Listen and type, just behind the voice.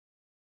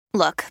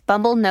Look,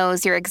 Bumble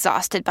knows you're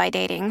exhausted by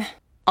dating.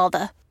 All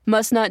the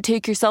must not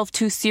take yourself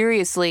too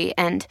seriously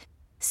and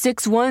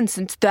 6'1"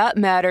 since that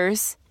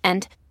matters.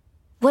 And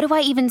what do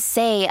I even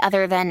say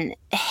other than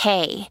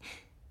hey?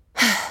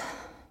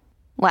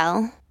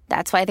 Well,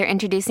 that's why they're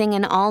introducing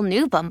an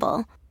all-new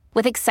Bumble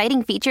with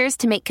exciting features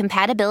to make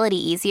compatibility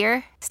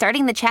easier,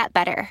 starting the chat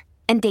better,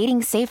 and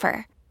dating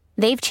safer.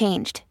 They've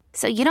changed,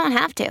 so you don't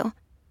have to.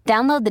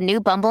 Download the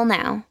new Bumble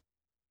now.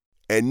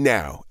 And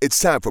now, it's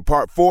time for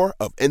part 4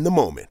 of In the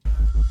Moment.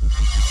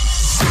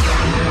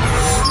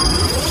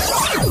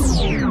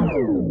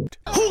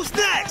 Who's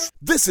next?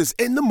 This is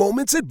In the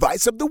Moment's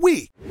Advice of the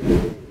Week.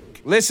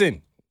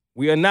 Listen,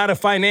 we are not a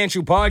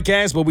financial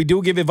podcast, but we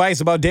do give advice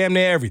about damn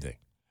near everything.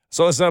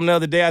 Saw something the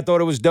other day, I thought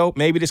it was dope.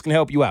 Maybe this can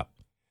help you out.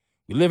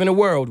 We live in a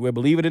world where,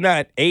 believe it or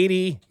not,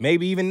 80,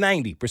 maybe even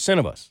 90%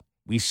 of us,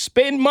 we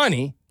spend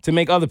money to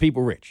make other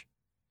people rich.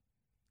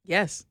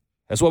 Yes.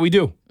 That's what we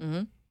do.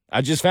 Mm-hmm.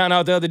 I just found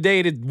out the other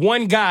day that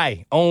one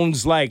guy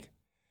owns like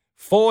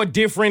 4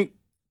 different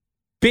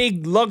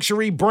big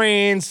luxury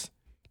brands.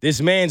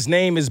 This man's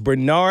name is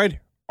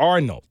Bernard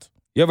Arnault.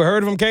 You ever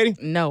heard of him, Katie?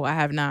 No, I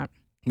have not.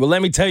 Well,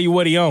 let me tell you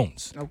what he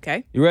owns.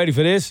 Okay. You ready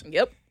for this?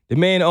 Yep. The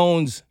man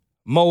owns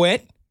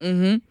Moet,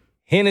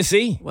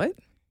 Hennessy, What?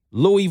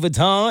 Louis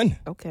Vuitton,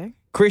 Okay.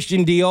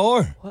 Christian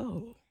Dior,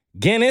 Whoa.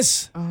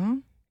 Guinness, Uh-huh.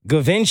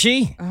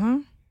 Givenchy,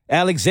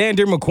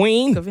 Alexander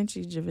McQueen.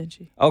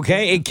 Givenchy.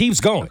 Okay, it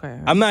keeps going. Okay.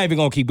 I'm not even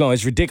going to keep going.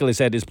 It's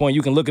ridiculous at this point.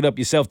 You can look it up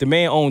yourself. The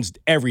man owns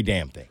every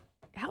damn thing.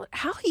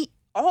 How he,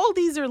 all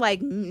these are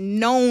like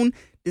known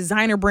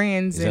designer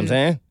brands. You know what I'm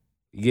saying?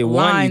 You get 1,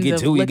 you lines get of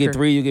 2, you get liquor.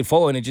 3, you get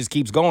 4, and it just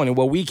keeps going. And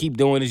what we keep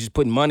doing is just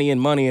putting money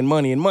and money and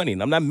money and money.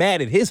 And I'm not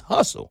mad at his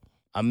hustle.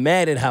 I'm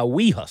mad at how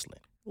we hustling.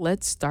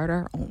 Let's start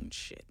our own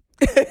shit.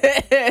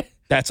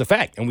 That's a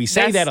fact. And we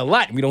say that a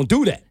lot. We don't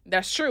do that.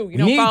 That's true. You We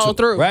don't need follow to,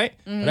 through. right?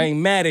 But I ain't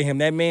mad at him.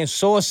 That man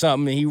saw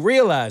something and he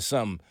realized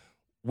something.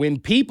 When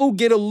people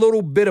get a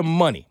little bit of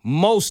money,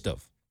 most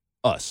of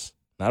us,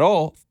 not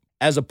all,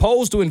 as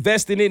opposed to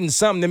investing it in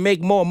something to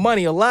make more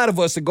money, a lot of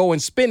us will go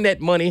and spend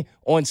that money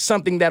on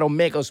something that'll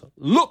make us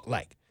look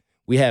like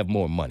we have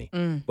more money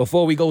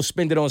before we go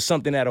spend it on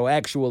something that'll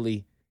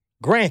actually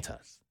grant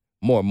us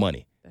more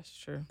money. That's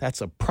true.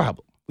 That's a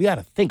problem. We got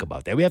to think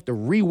about that. We have to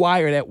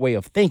rewire that way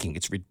of thinking.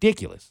 It's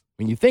ridiculous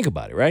when you think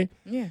about it, right?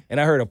 Yeah.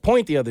 And I heard a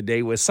point the other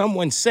day where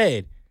someone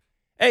said,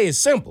 hey, it's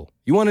simple.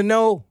 You want to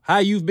know how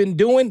you've been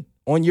doing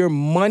on your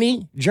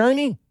money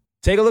journey?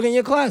 Take a look in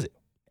your closet.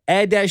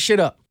 Add that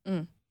shit up.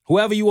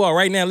 Whoever you are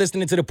right now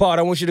listening to the pod,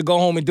 I want you to go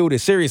home and do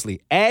this.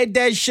 Seriously. Add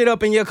that shit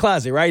up in your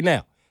closet right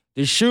now.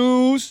 The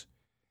shoes,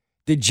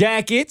 the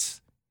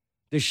jackets,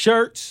 the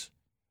shirts,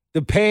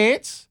 the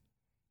pants,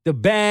 the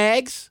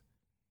bags,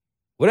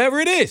 whatever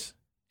it is.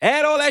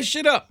 Add all that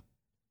shit up.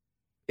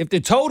 If the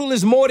total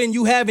is more than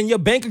you have in your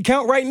bank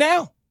account right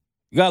now,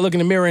 you got to look in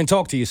the mirror and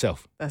talk to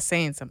yourself. That's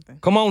saying something.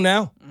 Come on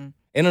now.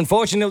 And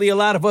unfortunately, a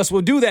lot of us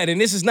will do that.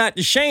 And this is not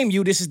to shame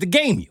you. This is to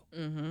game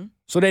you.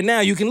 So that now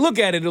you can look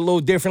at it a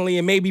little differently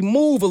and maybe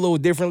move a little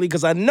differently,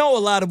 because I know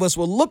a lot of us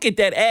will look at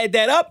that, add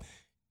that up,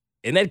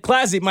 and that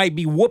closet might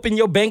be whooping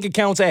your bank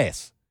account's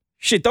ass.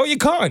 Shit, throw your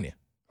car in there,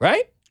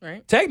 right?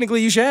 Right.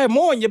 Technically, you should have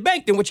more in your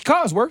bank than what your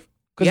car's worth.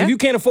 Because if you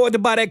can't afford to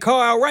buy that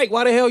car outright,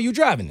 why the hell are you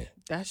driving it?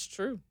 That's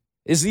true.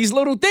 It's these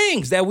little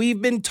things that we've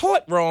been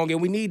taught wrong,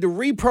 and we need to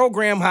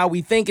reprogram how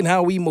we think and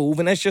how we move.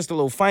 And that's just a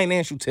little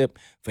financial tip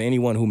for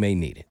anyone who may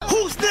need it.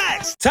 Who's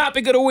next?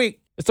 Topic of the week.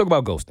 Let's talk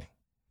about ghosting.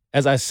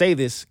 As I say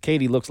this,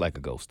 Katie looks like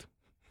a ghost.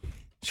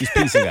 She's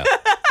piecing out.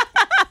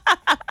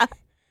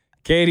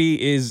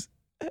 Katie is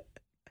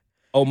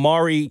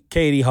Omari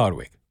Katie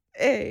Hardwick.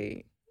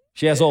 Hey.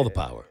 She has all the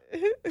power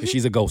because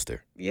she's a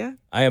ghoster. Yeah.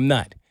 I am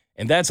not.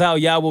 And that's how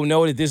y'all will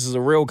know that this is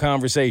a real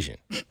conversation.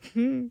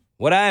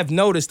 What I have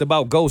noticed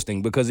about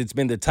ghosting, because it's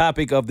been the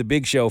topic of the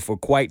big show for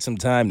quite some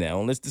time now,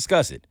 and let's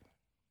discuss it,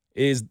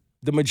 is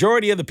the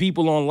majority of the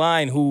people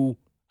online who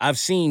I've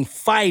seen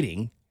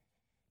fighting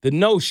the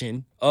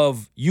notion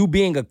of you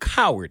being a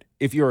coward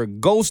if you're a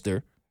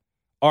ghoster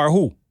are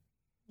who?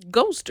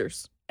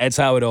 Ghosters. That's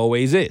how it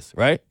always is,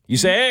 right? You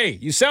say, hey,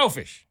 you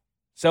selfish.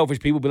 Selfish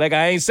people be like,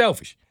 I ain't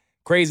selfish.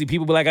 Crazy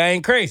people be like, I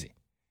ain't crazy.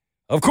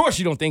 Of course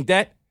you don't think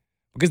that,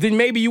 because then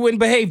maybe you wouldn't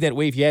behave that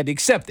way if you had to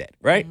accept that,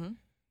 right?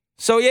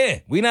 So yeah,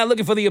 we're not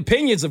looking for the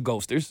opinions of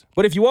ghosters,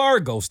 but if you are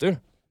a ghoster,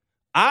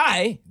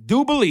 I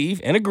do believe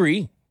and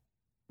agree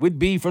with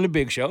B from the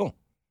Big Show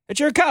that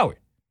you're a coward.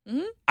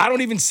 I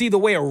don't even see the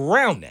way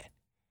around that.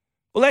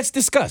 Well, let's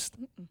discuss,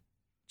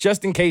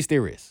 just in case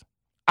there is.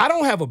 I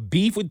don't have a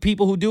beef with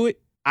people who do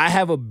it. I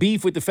have a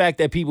beef with the fact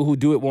that people who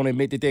do it won't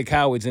admit that they're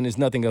cowards and there's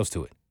nothing else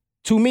to it.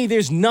 To me,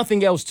 there's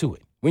nothing else to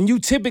it. When you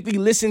typically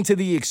listen to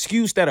the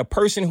excuse that a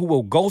person who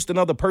will ghost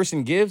another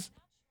person gives,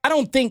 I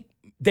don't think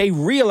they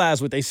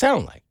realize what they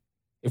sound like,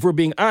 if we're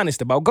being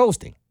honest about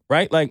ghosting,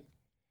 right? Like,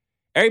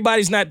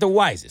 everybody's not the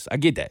wisest. I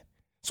get that.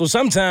 So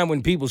sometimes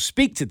when people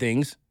speak to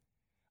things,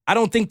 I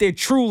don't think they're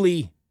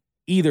truly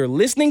either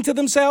listening to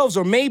themselves,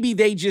 or maybe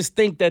they just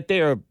think that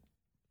they're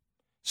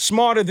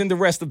smarter than the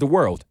rest of the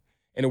world.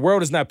 and the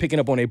world is not picking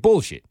up on their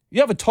bullshit.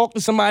 You ever talk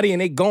to somebody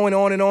and they going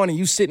on and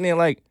you sitting there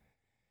like,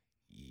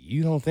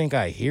 you don't think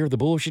I hear the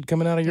bullshit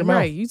coming out of your mouth?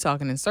 Right, you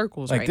talking in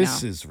circles like, right now.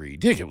 this is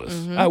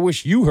ridiculous. I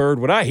wish you heard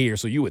what I hear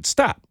so you would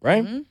stop,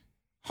 right?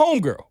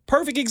 Homegirl,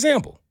 perfect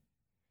example.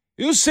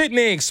 You're sitting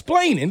there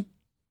explaining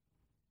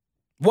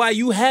why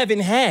you haven't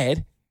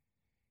had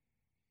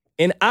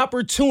an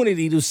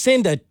opportunity to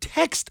send a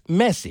text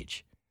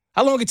message.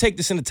 How long it take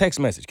to send a text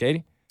message,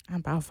 Katie?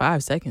 About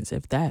 5 seconds,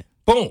 if that.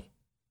 Boom.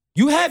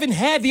 You haven't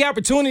had the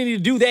opportunity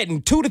to do that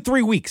in 2 to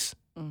 3 weeks.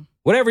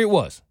 Whatever it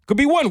was. Could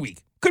be 1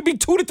 week. Could be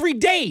 2 to 3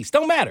 days.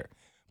 Don't matter.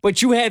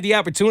 But you had the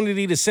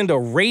opportunity to send a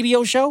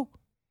radio show?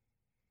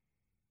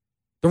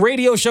 The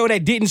radio show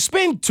that didn't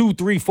spend 2,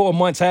 3, 4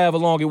 months, however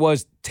long it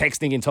was,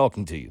 texting and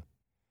talking to you.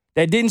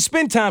 That didn't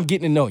spend time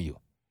getting to know you.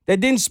 That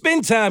didn't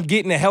spend time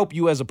getting to help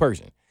you as a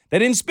person. That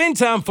didn't spend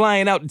time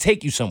flying out to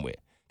take you somewhere.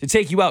 To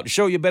take you out to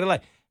show you a better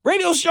life.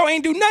 Radio show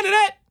ain't do none of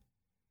that.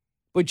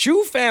 But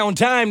you found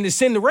time to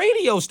send the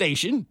radio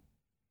station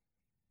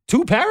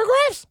 2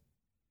 paragraphs?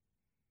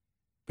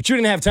 But you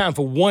didn't have time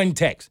for 1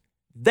 text.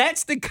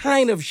 That's the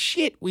kind of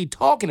shit we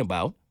talking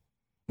about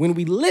when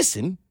we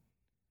listen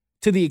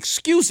to the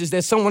excuses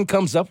that someone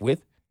comes up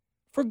with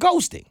for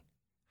ghosting.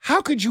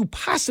 How could you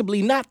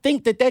possibly not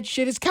think that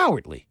shit is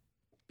cowardly?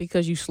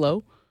 Because you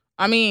slow.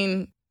 I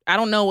mean, I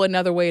don't know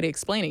another way to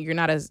explain it.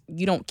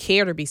 You don't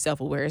care to be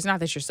self-aware. It's not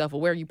that you're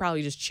self-aware. You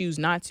probably just choose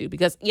not to.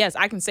 Because, yes,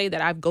 I can say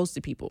that I've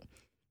ghosted people,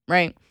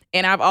 right?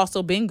 And I've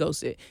also been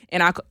ghosted.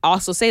 And I could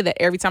also say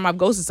that every time I've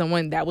ghosted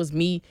someone, that was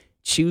me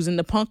choosing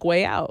the punk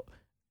way out.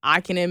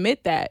 I can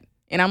admit that.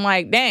 And I'm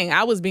like, dang,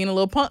 I was being a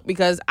little punk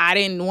because I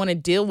didn't want to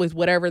deal with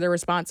whatever the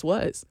response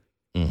was.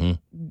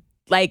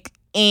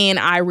 And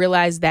I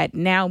realized that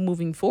now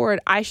moving forward,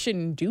 I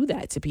shouldn't do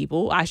that to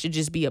people. I should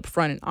just be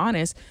upfront and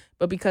honest.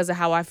 But because of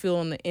how I feel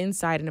on the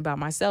inside and about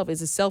myself,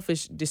 it's a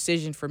selfish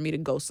decision for me to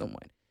ghost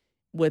someone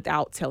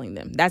without telling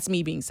them. That's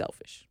me being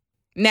selfish.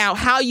 Now,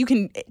 how you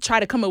can try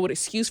to come up with an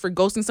excuse for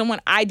ghosting someone,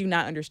 I do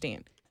not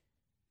understand.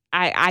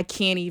 I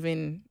can't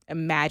even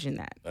imagine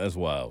that. That's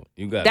wild.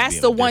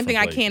 That's the one thing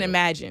I can't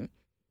imagine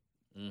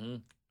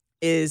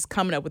is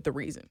coming up with the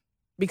reason.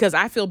 Because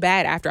I feel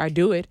bad after I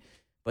do it,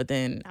 but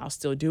then I'll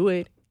still do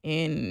it.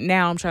 And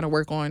now I'm trying to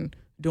work on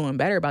doing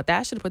better about that.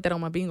 I should have put that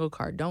on my bingo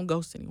card. Don't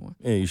ghost anyone.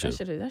 Yeah, you should.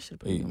 That should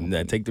put it on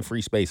my take the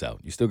free space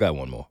out. You still got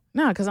one more.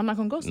 Nah, because I'm not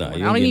going to ghost anyone.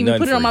 You I don't even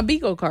put it on free. my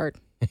bingo card.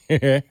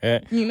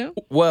 You know?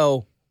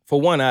 Well,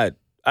 for one, I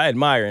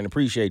admire and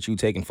appreciate you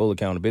taking full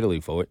accountability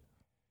for it.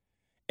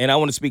 And I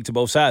want to speak to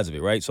both sides of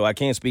it, right? So I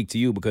can't speak to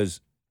you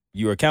because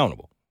you're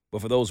accountable.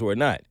 But for those who are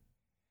not,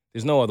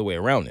 there's no other way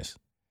around this.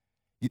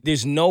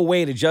 There's no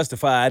way to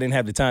justify I didn't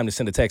have the time to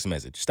send a text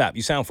message. Stop.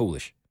 You sound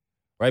foolish,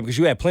 right? Because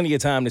you had plenty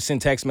of time to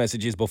send text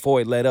messages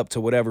before it led up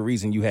to whatever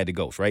reason you had to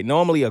ghost, right?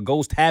 Normally, a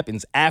ghost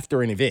happens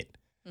after an event.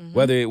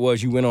 Whether it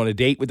was you went on a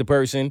date with the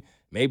person,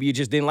 maybe you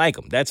just didn't like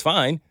them. That's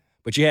fine.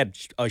 But you had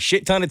a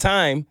shit ton of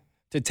time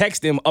to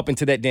text them up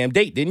into that damn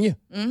date, didn't you?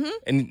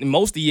 And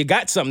most of you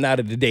got something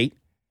out of the date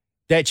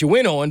that you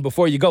went on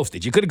before you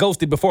ghosted. You could have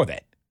ghosted before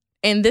that.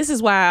 And this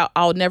is why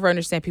I'll never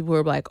understand people who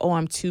are like, oh,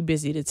 I'm too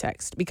busy to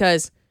text.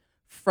 Because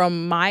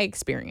from my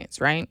experience,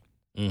 right?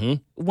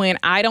 When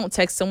I don't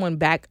text someone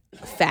back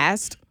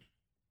fast,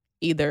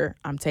 either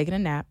I'm taking a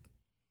nap,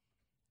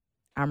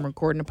 I'm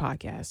recording a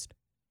podcast,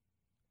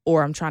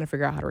 or I'm trying to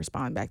figure out how to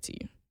respond back to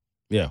you.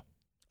 Yeah.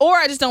 Or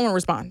I just don't want to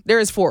respond. There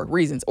is 4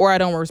 reasons. Or I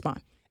don't want to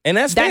respond. And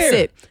that's fair.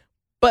 it.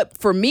 But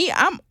for me,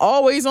 I'm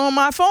always on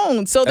my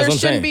phone, so there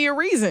shouldn't be a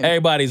reason.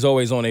 Everybody's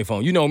always on their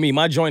phone. You know me,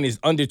 my joint is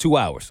under 2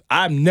 hours.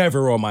 I'm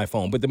never on my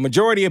phone. But the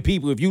majority of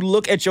people, if you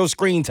look at your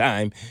screen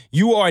time,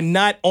 you are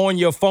not on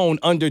your phone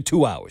under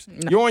 2 hours.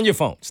 No. You're on your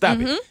phone. Stop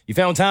it. You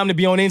found time to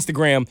be on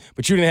Instagram,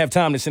 but you didn't have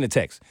time to send a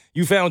text.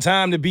 You found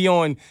time to be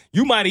on,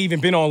 you might have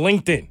even been on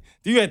LinkedIn.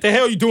 What the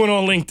hell are you doing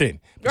on LinkedIn?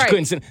 But you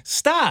couldn't send.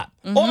 Stop.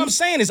 All I'm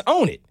saying is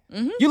own it.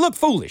 You look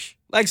foolish.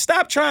 Like,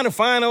 stop trying to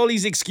find all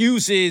these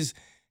excuses.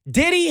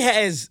 Diddy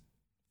has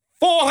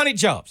 400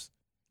 jobs.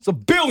 He's a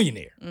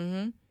billionaire.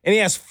 And he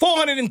has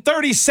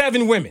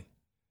 437 women.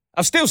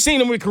 I've still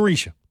seen him with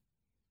Carisha.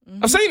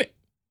 I've seen it.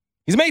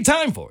 He's made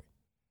time for it.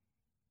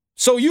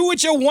 So you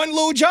with your one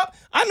little job,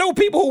 I know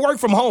people who work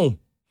from home,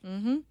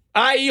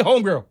 i.e.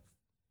 homegirl,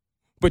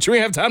 but you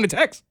ain't have time to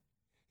text.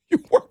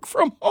 You work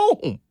from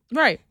home.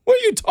 Right.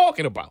 What are you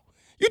talking about?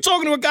 You're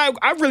talking to a guy,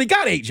 I really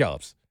got 8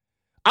 jobs.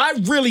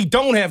 I really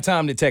don't have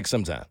time to text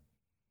sometimes.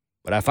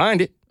 But I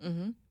find it.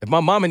 If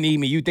my mama need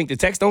me, you think the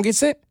text don't get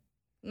sent?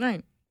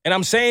 Right. And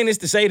I'm saying this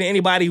to say to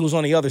anybody who's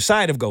on the other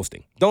side of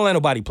ghosting, don't let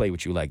nobody play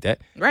with you like that.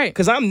 Right.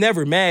 Because I'm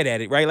never mad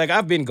at it, right? Like,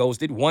 I've been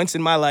ghosted once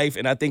in my life,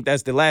 and I think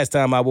that's the last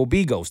time I will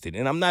be ghosted.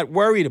 And I'm not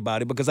worried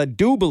about it because I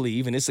do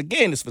believe, and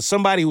it's for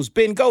somebody who's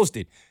been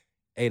ghosted.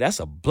 Hey, that's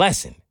a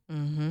blessing.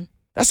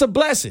 That's a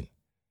blessing.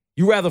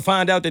 You rather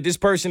find out that this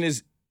person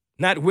is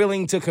not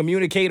willing to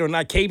communicate or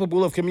not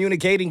capable of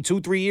communicating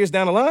 2-3 years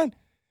down the line?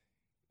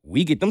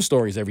 We get them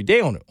stories every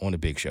day on the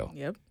big show.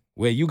 Yep.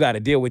 where you got to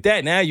deal with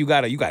that. Now you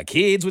got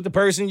kids with the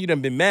person. You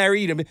done been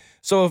married.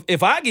 So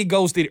if I get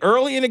ghosted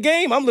early in the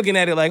game, I'm looking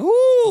at it like,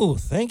 ooh,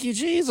 thank you,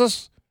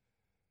 Jesus.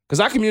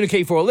 Because I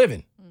communicate for a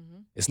living.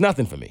 Mm-hmm. It's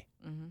nothing for me.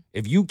 Mm-hmm.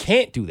 If you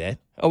can't do that,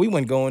 we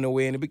wouldn't go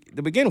nowhere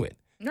to begin with.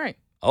 Right.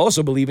 I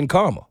also believe in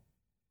karma.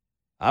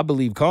 I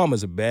believe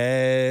karma's a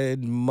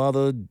bad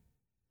mother.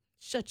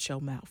 Shut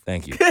your mouth.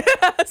 Thank you.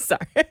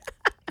 Sorry.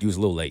 You was a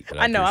little late. But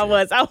I know, I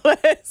was. I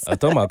was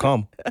talking about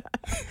karma.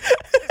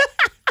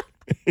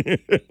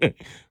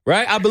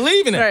 Right? I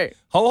believe in it. Right.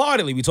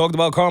 Wholeheartedly. We talked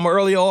about karma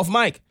earlier off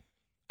mic.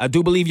 I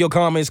do believe your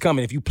karma is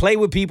coming. If you play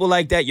with people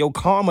like that, your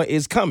karma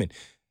is coming.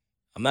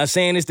 I'm not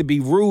saying this to be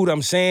rude.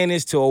 I'm saying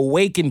this to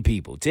awaken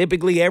people.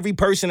 Typically, every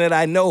person that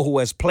I know who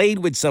has played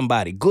with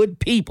somebody, good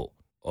people,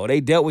 or they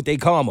dealt with their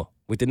karma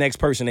with the next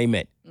person they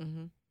met.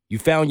 Mm-hmm. You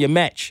found your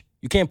match.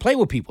 You can't play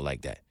with people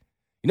like that.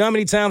 You know how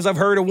many times I've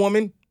heard a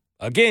woman,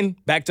 again,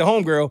 back to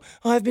homegirl,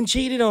 I've been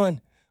cheated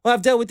on.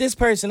 I've dealt with this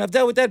person. I've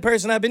dealt with that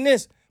person. I've been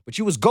this. But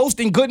you was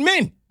ghosting good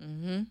men.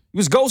 Mm-hmm. You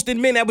was ghosting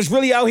men that was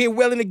really out here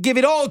willing to give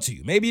it all to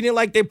you. Maybe you didn't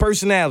like their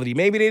personality.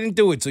 Maybe they didn't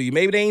do it to you.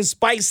 Maybe they ain't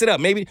spice it up.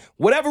 Maybe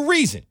whatever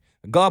reason.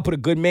 God put a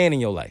good man in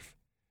your life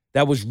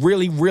that was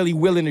really, really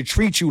willing to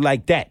treat you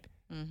like that.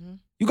 Mm-hmm.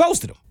 You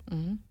ghosted him.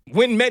 Mm-hmm.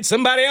 Went and met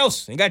somebody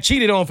else and got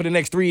cheated on for the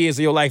next 3 years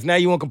of your life. Now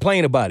you won't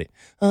complain about it.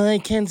 I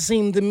can't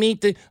seem to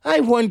meet I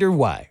wonder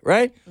why,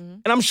 right? Mm-hmm.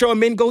 And I'm sure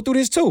men go through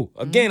this too.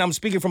 Again, I'm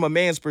speaking from a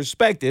man's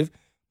perspective,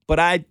 but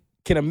I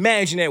can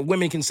imagine that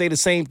women can say the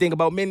same thing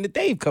about men that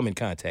they've come in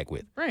contact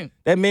with. Right.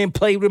 That man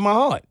played with my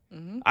heart.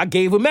 Mm-hmm. I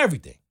gave him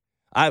everything.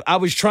 I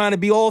was trying to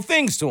be all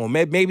things to him.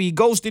 Maybe he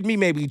ghosted me.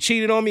 Maybe he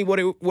cheated on me,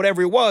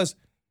 whatever it was.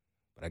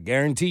 But I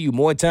guarantee you,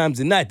 more times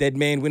than not, that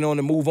man went on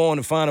to move on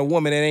and find a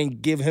woman that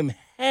ain't give him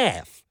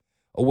half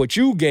of what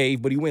you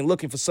gave, but he went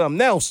looking for something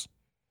else.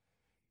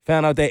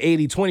 Found out that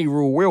 80-20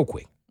 rule real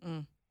quick.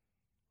 A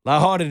lot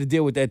harder to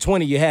deal with that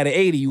 20. You had an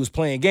 80, you was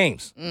playing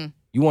games.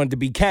 You wanted to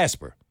be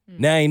Casper.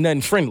 Now ain't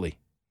nothing friendly.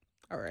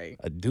 All right.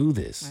 I do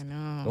this. I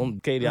know.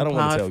 Don't, Katie, I don't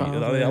want to tell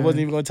you. I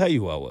wasn't even going to tell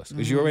you who I was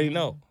because you already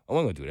know. I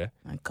wasn't going to do that.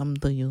 I come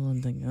to you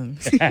and think.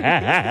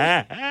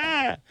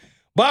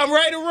 But I'm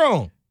right or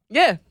wrong?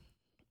 Yeah.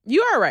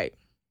 You are right.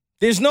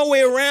 There's no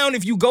way around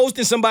if you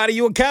ghosting somebody,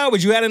 you a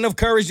coward. You had enough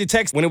courage to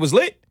text when it was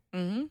lit.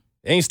 Mm-hmm.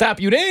 It ain't stop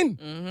you then.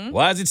 Mm-hmm.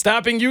 Why is it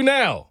stopping you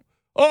now?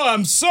 Oh,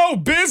 I'm so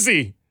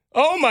busy.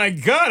 Oh, my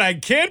God. I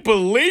can't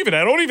believe it.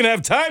 I don't even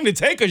have time to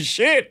take a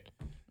shit.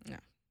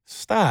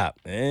 Stop,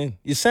 man.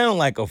 You sound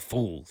like a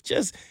fool.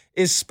 Just,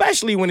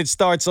 especially when it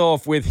starts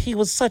off with, he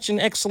was such an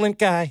excellent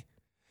guy.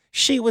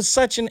 She was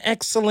such an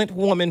excellent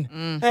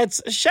woman.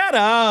 Shut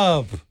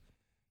up.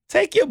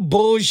 Take your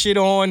bullshit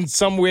on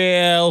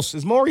somewhere else.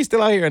 Is Maury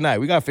still out here or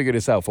not? We got to figure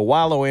this out for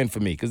Wallow and for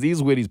me, because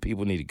these where these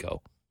people need to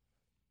go.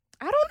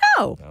 I don't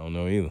know. I don't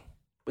know either.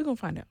 We're going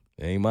to find out.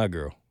 It ain't my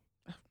girl.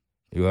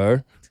 You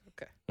heard?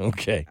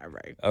 Okay.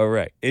 All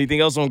right. Anything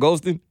else on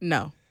ghosting?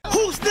 No.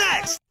 Who's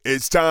next?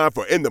 It's time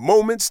for In the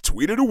Moment's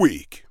Tweet of the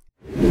Week.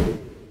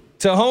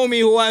 To homie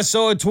who I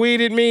saw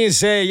tweeted me and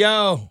said,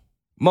 yo,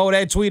 Mo,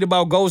 that tweet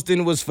about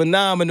ghosting was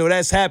phenomenal.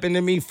 That's happened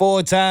to me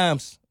 4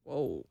 times.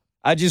 Whoa.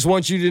 I just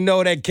want you to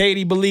know that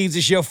Katie believes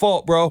it's your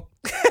fault, bro.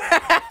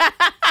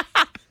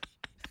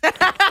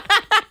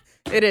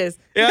 It is.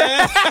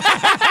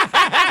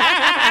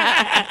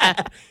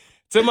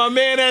 To my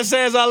man that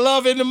says, I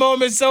love In the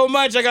Moment so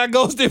much, I got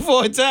ghosted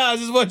 4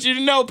 times. Just want you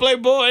to know,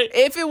 Playboy.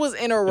 If it was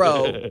in a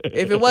row.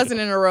 If it wasn't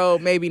in a row,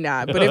 maybe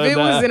not. But if it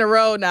was in a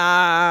row,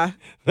 nah.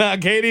 Nah,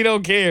 Katie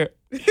don't care.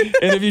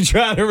 And if you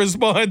try to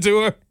respond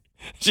to her,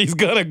 she's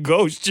going to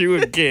ghost you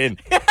again.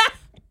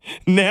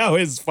 Now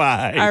it's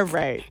 5. All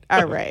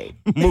right.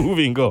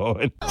 Moving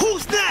on.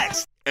 Who's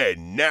next?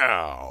 And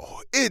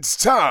now, it's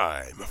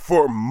time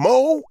for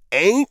Mo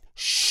Ain't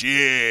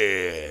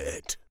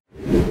Shit.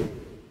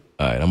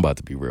 All right, I'm about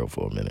to be real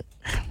for a minute.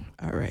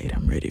 All right,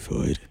 I'm ready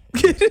for it.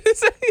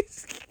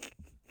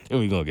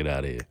 We're going to get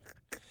out of here.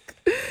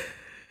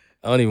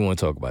 I don't even want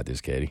to talk about this,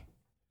 Katie.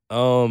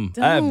 Don't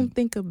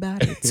think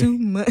about it too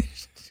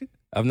much.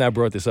 I've not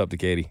brought this up to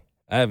Katie.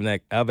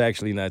 I've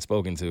actually not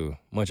spoken to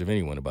much of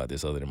anyone about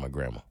this other than my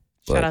grandma.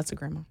 Shout out to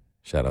grandma.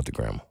 Shout out to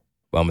grandma.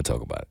 But I'm going to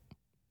talk about it.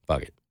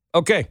 Fuck it.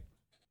 Okay.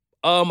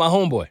 My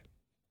homeboy.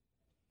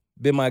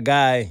 Been my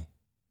guy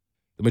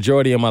the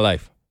majority of my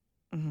life.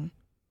 Mm-hmm.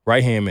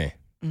 Right-hand man.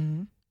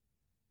 Mm-hmm.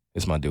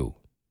 It's my dude.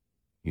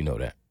 You know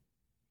that.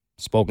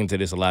 Spoken to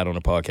this a lot on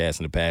the podcast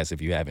in the past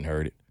if you haven't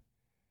heard it.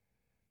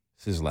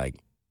 This is like,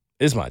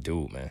 it's my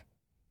dude, man.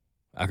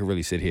 I could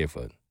really sit here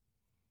for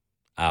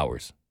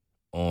hours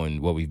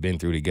on what we've been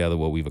through together,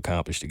 what we've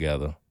accomplished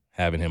together,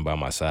 having him by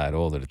my side,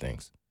 all of the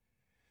things.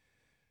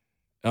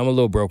 I'm a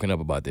little broken up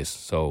about this,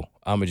 so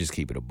I'm going to just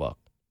keep it a buck.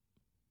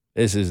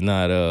 This is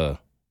not a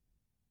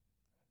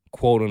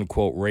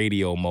quote-unquote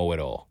radio Mo at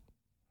all.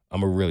 I'm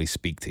going to really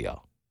speak to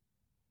y'all.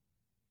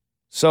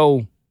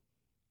 So,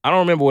 I don't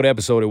remember what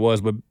episode it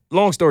was, but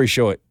long story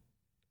short,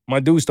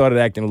 my dude started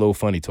acting a little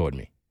funny toward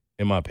me,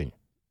 in my opinion.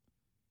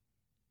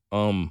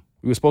 We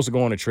were supposed to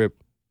go on a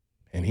trip,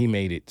 and he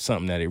made it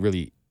something that it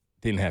really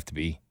didn't have to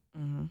be.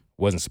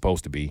 Wasn't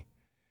supposed to be.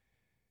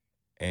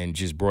 And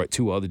just brought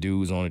 2 other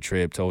dudes on a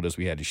trip, told us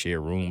we had to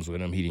share rooms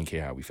with him. He didn't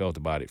care how we felt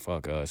about it.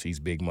 Fuck us. He's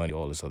big money,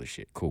 all this other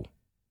shit. Cool.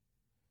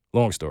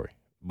 Long story.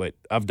 But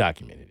I've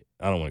documented it.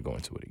 I don't want to go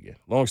into it again.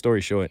 Long story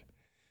short,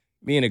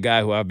 me and a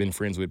guy who I've been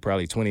friends with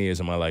probably 20 years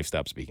of my life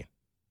stopped speaking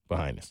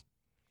behind us.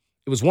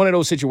 It was one of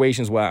those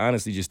situations where I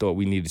honestly just thought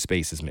we needed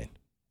space as men.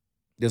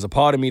 There's a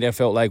part of me that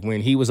felt like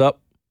when he was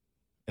up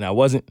and I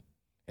wasn't,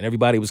 and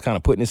everybody was kind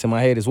of putting this in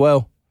my head as well,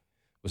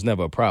 it was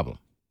never a problem.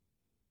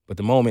 But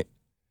the moment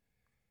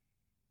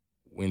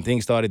when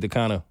things started to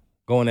kind of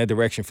go in that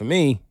direction for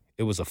me,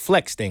 it was a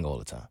flex thing all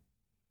the time.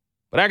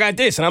 But I got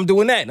this, and I'm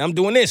doing that, and I'm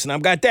doing this, and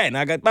I've got that, and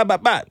I got blah.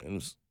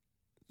 And it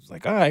was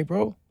like, all right,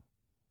 bro.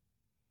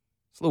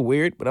 It's a little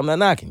weird, but I'm not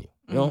knocking you,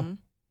 you know?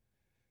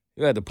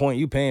 You're at the point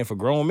you paying for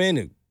grown men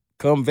to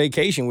come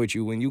vacation with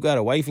you when you got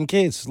a wife and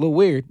kids. It's a little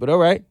weird, but all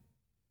right.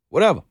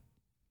 Whatever.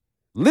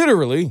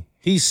 Literally,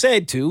 he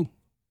said to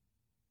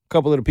a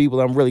couple of the people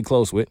I'm really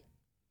close with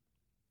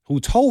who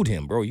told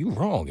him, bro, you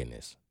wrong in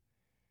this.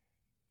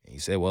 And he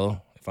said,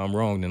 well, if I'm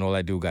wrong, then all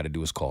I got to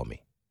do is call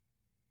me.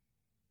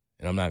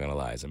 And I'm not going to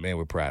lie. As a man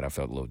with pride, I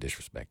felt a little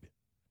disrespected.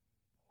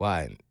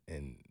 Why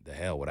in the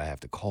hell would I have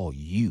to call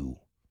you?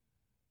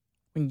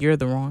 When you're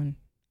the one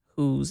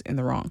who's in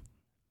the wrong.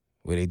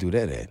 Where they do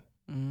that at?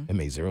 It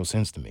made zero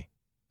sense to me.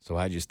 So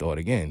I just thought,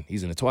 again,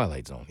 he's in the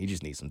twilight zone. He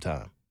just needs some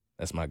time.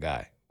 That's my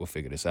guy. We'll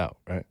figure this out,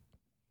 right?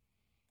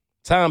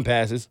 Time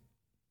passes,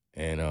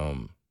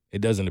 and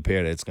it doesn't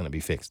appear that it's going to be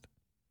fixed.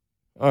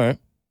 All right.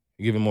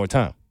 You give him more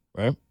time,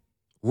 right?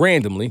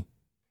 Randomly,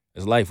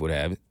 as life would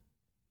have it,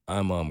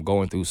 I'm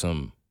going through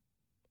some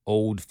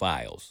old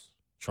files,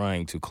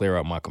 trying to clear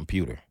out my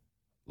computer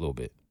a little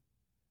bit.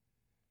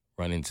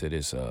 Run into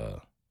this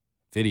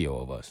video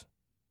of us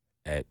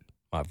at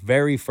my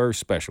very first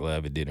special I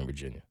ever did in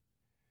Virginia.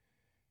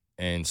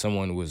 And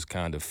someone was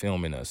kind of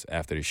filming us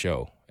after the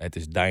show at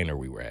this diner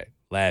we were at,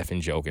 laughing,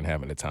 joking,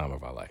 having the time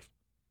of our life.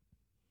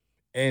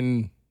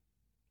 And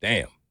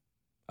damn,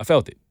 I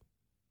felt it.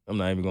 I'm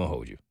not even going to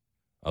hold you.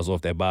 I was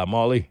off that Bob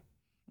Marley.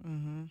 You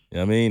know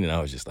what I mean? And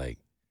I was just like,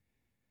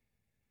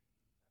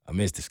 I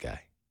miss this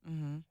guy.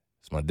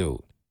 It's my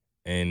dude.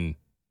 And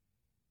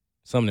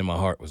something in my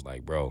heart was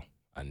like, bro,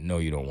 I know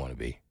you don't want to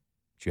be,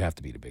 but you have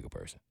to be the bigger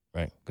person,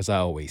 right? Because I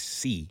always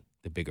see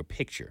the bigger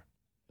picture.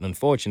 And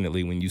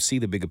unfortunately, when you see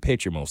the bigger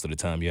picture most of the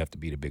time, you have to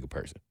be the bigger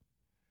person.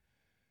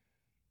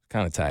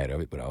 Kind of tired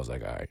of it, but I was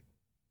like, all right,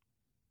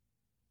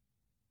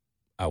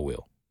 I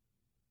will.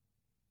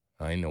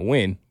 I didn't know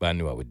when, but I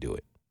knew I would do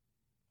it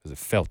because I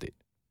felt it.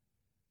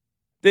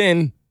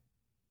 Then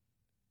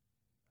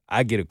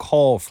I get a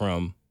call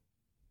from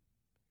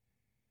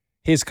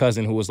his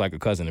cousin who was like a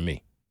cousin to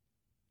me.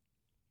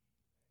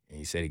 And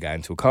he said he got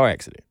into a car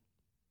accident.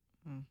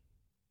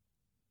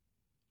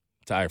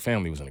 Entire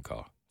family was in the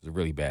car. It was a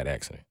really bad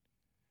accident.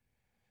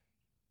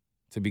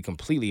 To be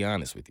completely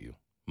honest with you,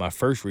 my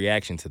first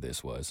reaction to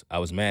this was I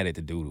was mad at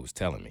the dude who was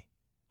telling me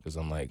because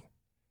I'm like,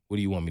 what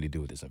do you want me to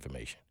do with this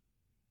information?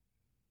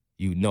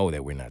 You know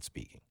that we're not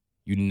speaking.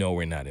 You know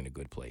we're not in a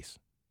good place.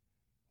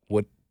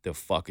 What the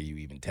fuck are you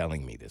even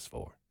telling me this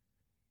for?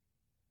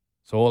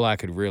 So all I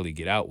could really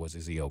get out was,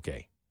 is he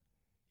okay?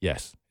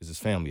 Yes. Is his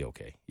family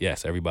okay?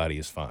 Yes, everybody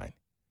is fine.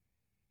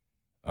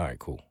 All right,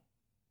 cool.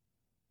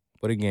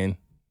 But again,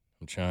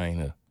 I'm trying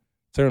to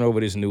turn over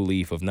this new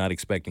leaf of not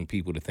expecting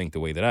people to think the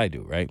way that I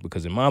do, right?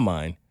 Because in my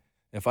mind,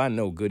 if I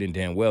know good and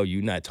damn well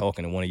you're not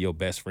talking to one of your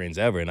best friends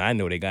ever, and I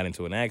know they got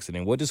into an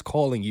accident, what does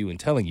calling you and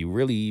telling you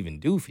really even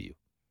do for you?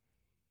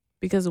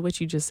 Because of what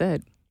you just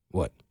said.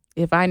 What?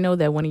 If I know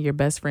that one of your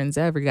best friends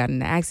ever got in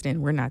an accident,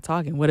 we're not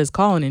talking. What is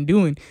calling and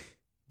doing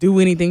do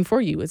anything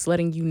for you? It's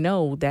letting you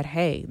know that,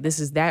 hey, this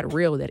is that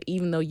real, that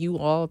even though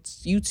you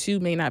two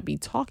may not be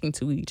talking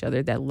to each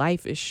other, that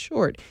life is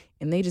short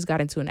and they just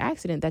got into an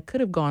accident that could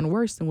have gone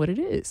worse than what it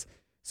is.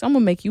 So I'm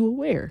going to make you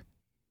aware.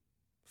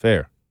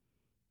 Fair.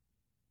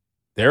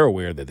 They're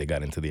aware that they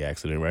got into the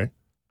accident, right?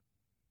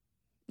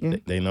 Yeah.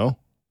 They know?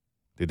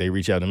 Did they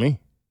reach out to me?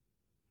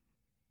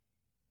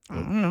 I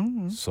don't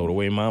know. So the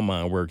way my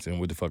mind works, and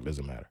what the fuck does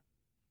it matter?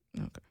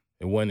 Okay.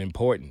 It wasn't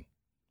important,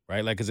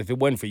 right? Like, because if it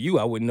wasn't for you,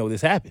 I wouldn't know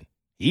this happened.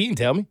 He didn't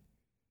tell me.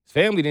 His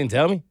family didn't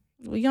tell me.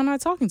 Well, y'all not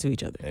talking to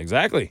each other.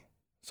 Exactly.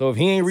 So if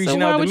he ain't reaching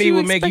why out to would me, you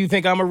would make expect- you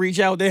think I'm going to reach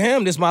out to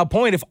him. This is my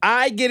point. If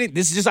I get it,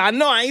 this is just, I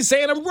know I ain't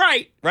saying I'm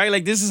right?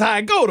 Like, this is how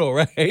I go, though,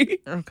 right?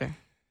 Okay.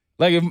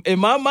 Like, if, in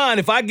my mind,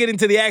 if I get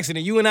into the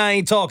accident, you and I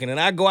ain't talking, and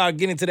I go out and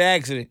get into the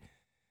accident,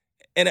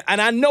 and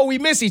I know we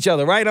miss each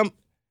other, right?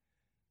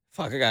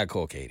 I got to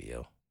call Katie,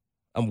 yo.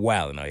 I'm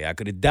wilding out here. I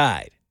could have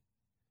died.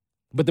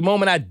 But the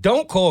moment I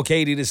don't call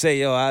Katie to say,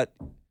 yo,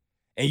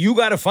 and you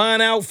got to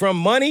find out from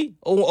money,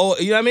 or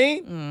you know what I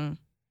mean?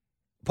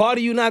 Part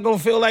of you not going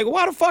to feel like,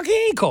 why the fuck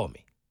he ain't call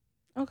me?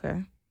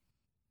 Okay.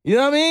 You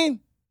know what I mean?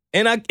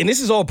 And this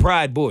is all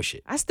pride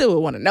bullshit. I still would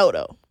want to know,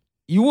 though.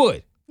 You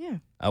would? Yeah.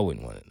 I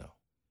wouldn't want to know.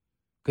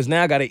 Because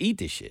now I got to eat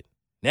this shit.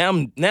 Now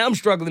I'm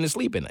struggling to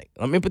sleep at night.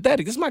 I'm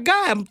empathetic. This is my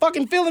guy. I'm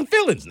fucking feeling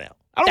feelings now.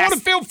 I don't want to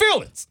feel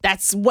feelings.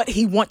 That's what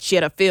he wants you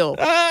to feel.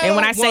 And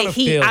when I say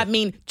he, feel I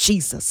mean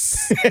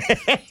Jesus.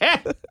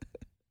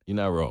 You're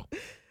not wrong.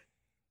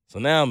 So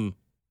now I'm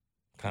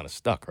kind of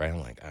stuck, right? I'm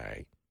like, all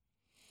right.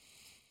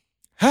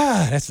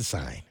 That's a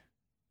sign.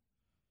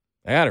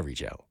 I got to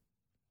reach out.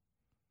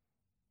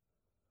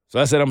 So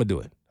I said, I'm going to do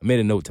it. I made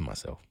a note to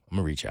myself. I'm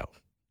going to reach out.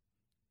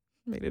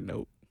 Made a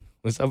note.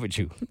 What's up with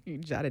you? You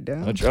jot it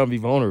down. I'm trying to be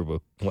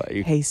vulnerable. Why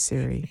you? Hey,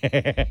 Siri,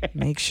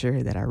 make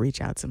sure that I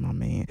reach out to my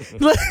man.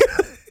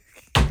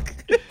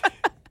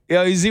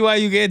 Yo, you see why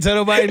you can't tell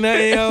nobody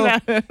nothing,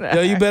 yo?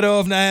 Yo, you better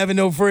off not having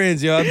no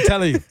friends, yo. I'm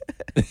telling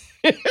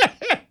you.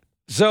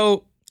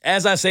 So,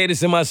 as I say this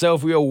to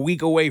myself, we are a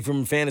week away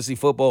from fantasy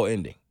football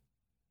ending.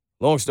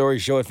 Long story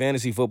short,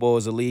 fantasy football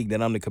is a league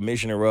that I'm the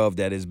commissioner of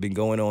that has been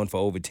going on for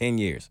over 10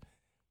 years.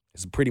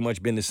 It's pretty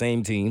much been the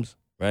same teams,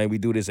 right? We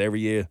do this every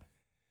year.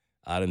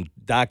 I done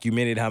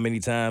documented how many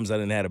times I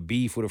done had a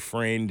beef with a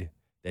friend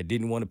that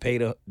didn't want to pay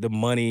the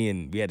money,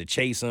 and we had to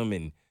chase him,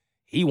 and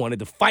he wanted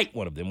to fight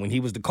one of them when he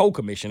was the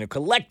co-commissioner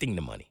collecting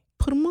the money.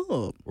 Put him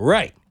up.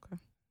 Right.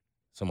 Okay.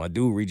 So my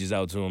dude reaches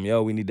out to him,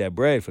 yo, we need that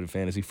bread for the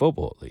fantasy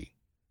football league.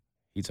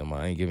 He told me,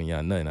 I ain't giving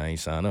y'all nothing. I ain't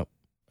sign up.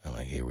 I'm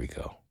like, here we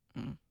go.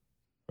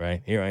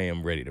 Right? Here I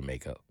am ready to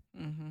make up.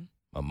 Mm-hmm.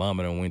 My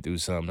mama done went through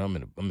something. I'm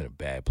in a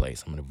bad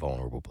place. I'm in a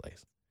vulnerable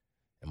place.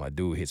 And my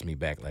dude hits me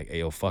back like, hey,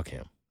 yo, fuck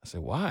him. I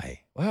said,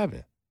 why? What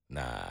happened?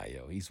 Nah,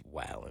 yo, he's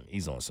wilding.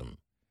 He's on some,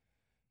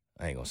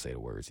 I ain't gonna say the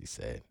words he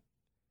said.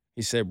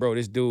 He said, bro,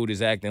 this dude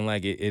is acting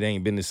like it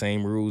ain't been the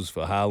same rules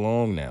for how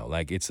long now?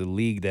 Like it's a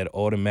league that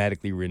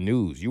automatically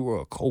renews. You were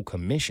a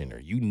co-commissioner.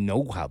 You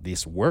know how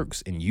this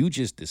works, and you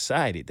just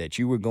decided that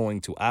you were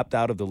going to opt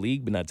out of the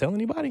league but not tell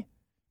anybody?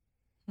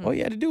 All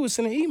you had to do was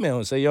send an email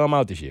and say, yo, I'm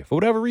out this year. For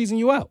whatever reason,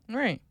 you out.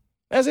 Right.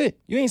 That's it.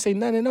 You ain't say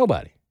nothing to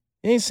nobody.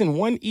 You ain't send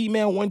one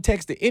email, one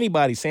text to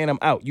anybody saying I'm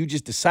out. You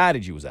just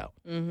decided you was out.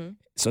 Mm-hmm.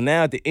 So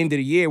now at the end of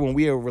the year, when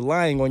we are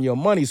relying on your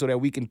money so that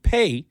we can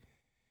pay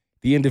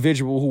the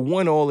individual who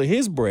won all of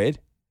his bread,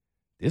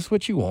 this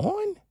what you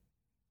on?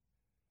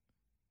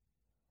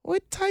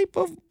 What type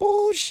of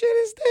bullshit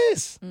is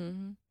this?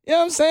 Mm-hmm. You know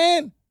what I'm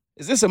saying?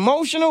 Is this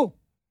emotional?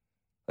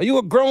 Are you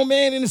a grown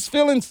man in his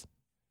feelings?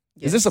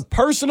 Yes. Is this a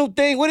personal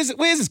thing? What is it?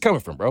 Where is this coming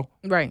from, bro?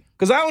 Right.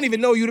 Because I don't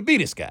even know you to be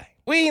this guy.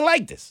 We ain't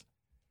like this.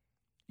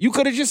 You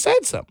could have just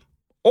said something.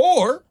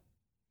 Or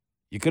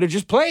you could have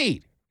just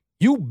played.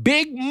 You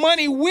big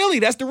money Willie.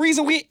 That's the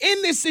reason we're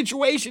in this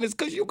situation is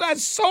because you got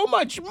so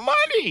much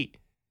money. You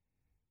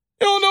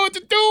don't know what to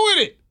do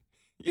with it.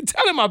 You're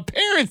telling my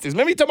parents this.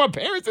 Remember you told my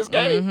parents this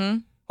game? Mm-hmm.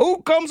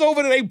 Who comes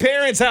over to their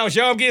parents' house?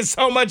 Y'all, I'm getting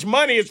so much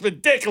money. It's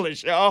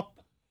ridiculous, y'all.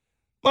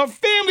 My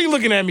family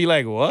looking at me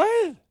like,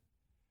 what?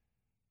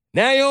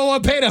 Now you don't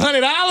want to pay the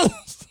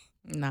 $100?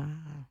 Nah.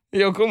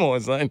 Yo, come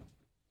on, son.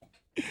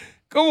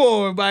 Come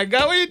on, my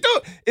God. What are you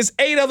doing? It's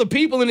 8 other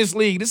people in this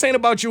league. This ain't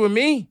about you and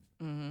me.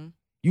 Mm-hmm.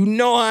 You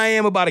know how I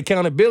am about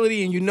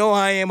accountability, and you know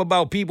how I am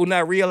about people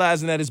not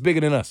realizing that it's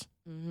bigger than us.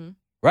 Mm-hmm.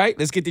 Right?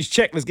 Let's get this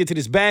check. Let's get to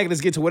this bag.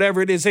 Let's get to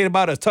whatever it is. It ain't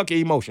about us. Tuck your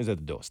emotions at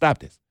the door. Stop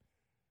this.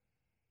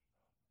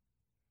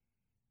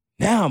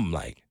 Now I'm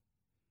like,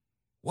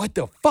 what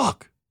the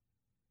fuck?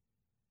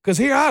 Because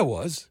here I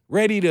was,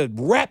 ready to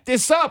wrap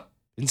this up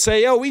and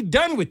say, yo, we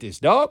done with this,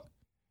 dog.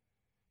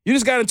 You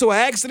just got into an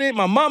accident.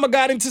 My mama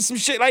got into some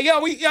shit. Like, yo,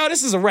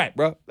 this is a wrap,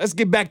 bro. Let's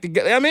get back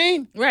together. I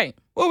mean? Right.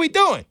 What are we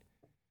doing?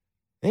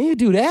 And you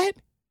do that?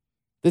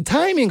 The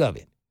timing of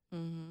it.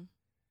 Mm-hmm.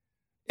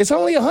 It's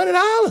only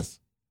 $100.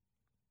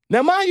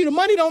 Now, mind you, the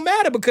money don't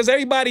matter because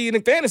everybody in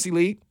the fantasy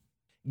league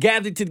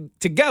gathered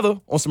together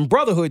on some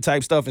brotherhood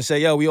type stuff and say,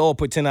 yo, we all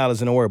put $10 and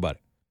don't worry about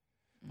it.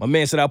 My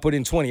man said, I'll put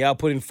in 20. I'll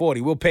put in 40.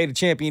 We'll pay the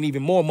champion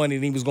even more money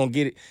than he was going to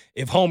get it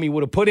if homie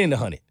would have put in the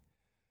 100.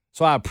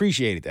 So I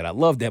appreciated that. I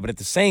love that. But at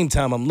the same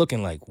time, I'm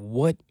looking like,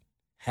 what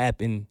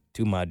happened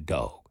to my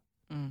dog?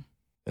 Mm.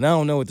 And I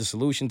don't know what the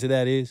solution to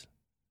that is.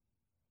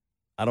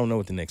 I don't know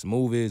what the next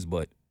move is,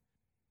 but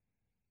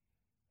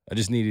I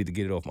just needed to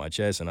get it off my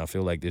chest, and I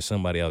feel like there's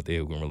somebody out there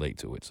who can relate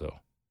to it. So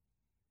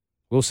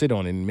we'll sit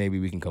on it, and maybe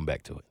we can come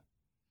back to it.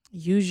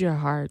 Use your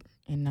heart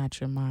and not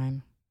your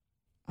mind.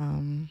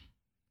 You're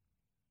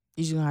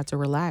just going to have to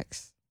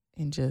relax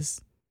and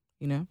just,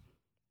 you know.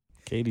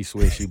 Katie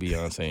swears she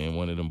Beyonce in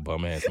one of them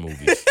bum-ass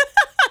movies.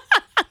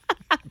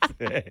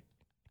 I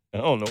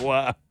don't know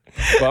why,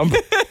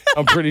 but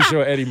I'm pretty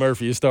sure Eddie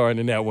Murphy is starring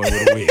in that one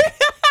with a wig.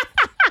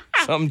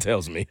 Something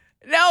tells me.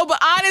 No,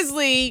 but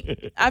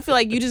honestly, I feel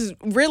like you just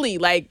really,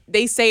 like,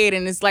 they say it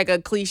and it's like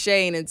a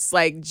cliche and it's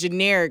like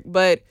generic,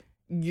 but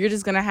you're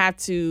just going to have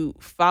to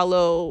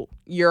follow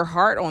your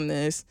heart on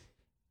this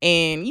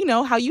and, you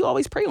know, how you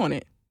always pray on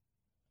it.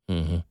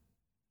 Mm-hmm.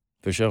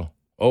 For sure.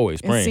 Always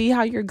praying. And see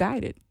how you're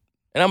guided.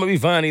 And I'm going to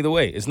be fine either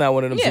way. It's not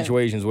one of them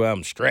situations where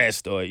I'm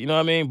stressed or, you know what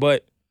I mean?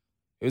 But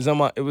it was on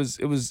my, it was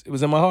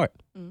in my heart.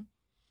 Mm-hmm.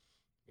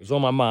 It was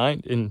on my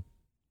mind. And,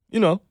 you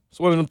know, it's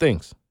one of them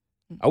things.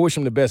 I wish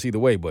him the best either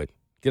way, but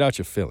get out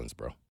your feelings,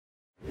 bro.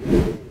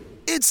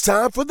 It's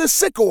time for the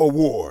Sicko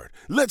Award.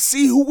 Let's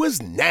see who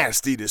was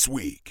nasty this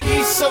week.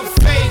 He's so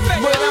fake,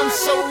 but I'm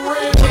so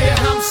real. Yeah,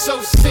 I'm so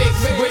sick,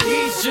 but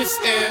he's just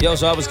ill. Yo,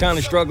 so I was kind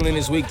of struggling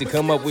this week to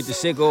come up with the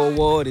Sicko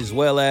Award as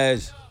well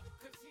as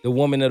the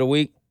Woman of the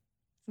Week.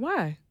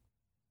 Why?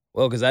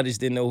 Well, because I just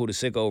didn't know who the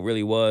sicko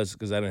really was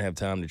because I didn't have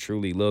time to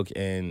truly look.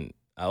 And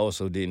I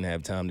also didn't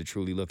have time to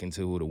truly look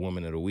into who the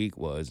Woman of the Week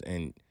was.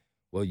 And,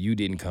 well, you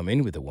didn't come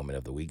in with the Woman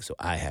of the Week, so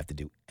I have to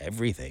do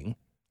everything.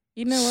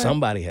 You know what?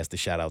 Somebody has to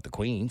shout out the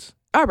queens.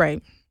 All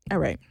right.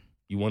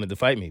 You wanted to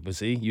fight me, but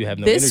see, you have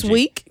no This energy.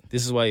 week,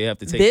 This is why you have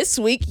to take this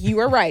week, you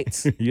are right.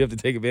 you have to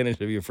take advantage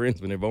of your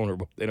friends when they're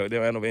vulnerable. They don't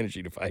have no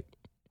energy to fight.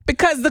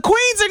 Because the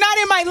queens are not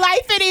in my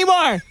life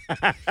anymore.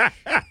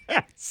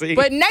 See?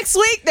 But next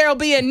week, there'll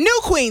be a new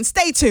queen.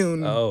 Stay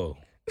tuned. Oh.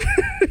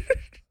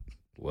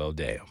 Well,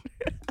 damn.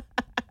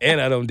 And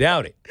I don't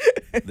doubt it.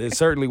 There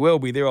certainly will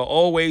be. There are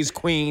always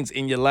queens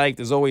in your life.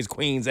 There's always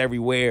queens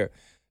everywhere.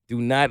 Do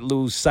not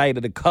lose sight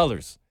of the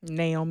colors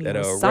Naomi that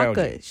are around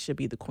Osaka you. should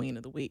be the queen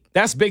of the week.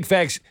 That's big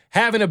facts.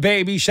 Having a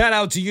baby. Shout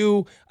out to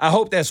you. I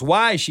hope that's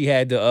why she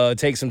had to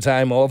take some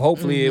time off.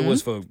 Hopefully it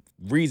was for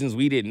reasons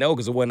we didn't know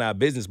because it wasn't our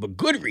business, but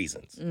good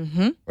reasons.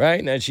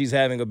 Right? Now she's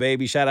having a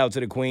baby. Shout out to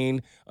the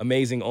queen.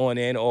 Amazing on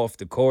and off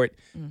the court.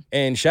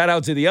 And shout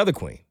out to the other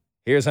queen.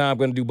 Here's how I'm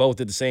going to do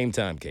both at the same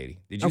time, Katie.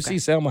 Did you see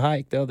Selma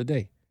Hayek the other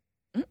day?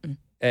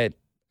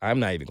 I'm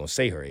not even going to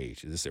say her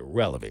age. It's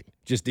irrelevant.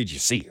 Just did you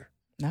see her?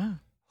 Nah.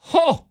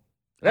 Oh,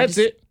 that's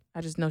it. I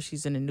just know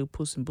she's in a new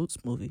Puss in Boots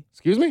movie.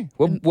 Excuse me?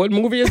 What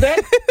movie is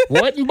that?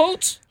 What in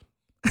Boots?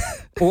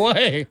 What?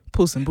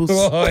 Puss in Boots.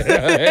 Oh,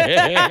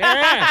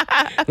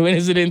 yeah. When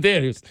is it in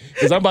theaters?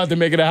 Because I'm about to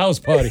make it a house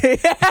party.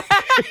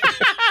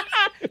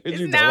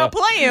 It's now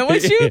playing.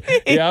 What you?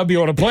 Yeah, I'll be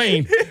on a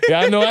plane.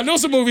 Yeah, I know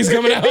some movies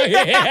coming out.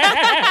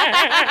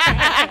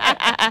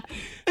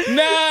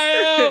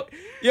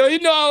 Yo, you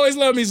know I always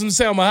love me some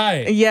Selma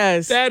Hayek.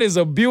 Yes. That is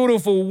a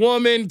beautiful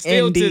woman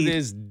still Indeed. to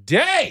this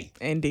day.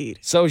 Indeed.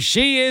 So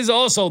she is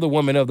also the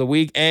Woman of the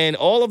Week. And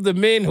all of the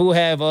men who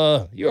have,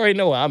 you already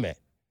know where I'm at.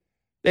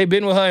 They've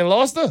been with her and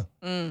lost her?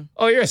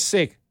 Oh, you're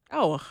sick.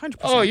 Oh, 100%.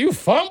 Oh, you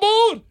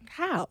fumbled?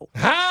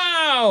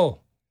 How?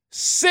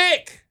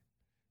 Sick.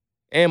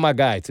 And my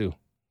guy, too.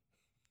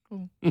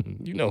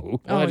 You know who.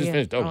 I just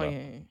finished talking about.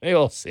 Yeah. They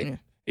all sick. Yeah.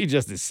 He's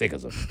just as sick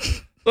as them.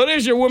 So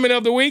there's your Women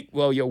of the Week.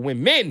 Well, your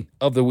Women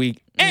of the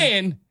Week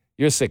and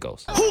your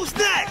sickos. Who's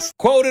next?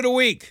 Quote of the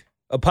week.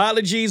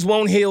 Apologies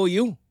won't heal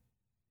you.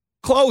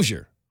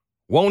 Closure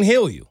won't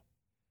heal you.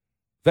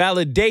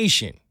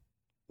 Validation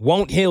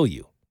won't heal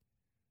you.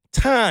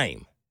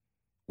 Time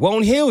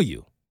won't heal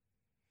you.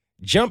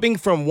 Jumping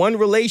from one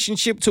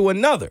relationship to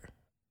another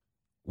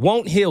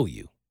won't heal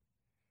you.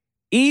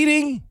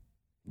 Eating,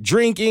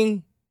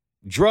 drinking,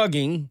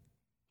 drugging,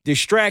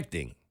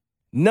 distracting,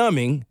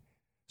 numbing,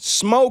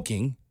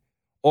 smoking,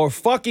 or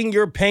fucking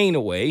your pain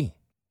away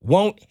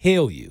won't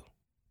heal you.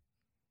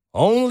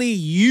 Only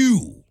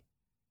you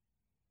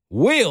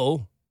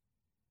will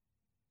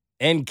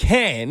and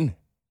can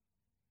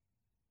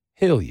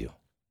heal you.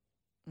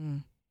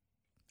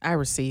 I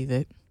receive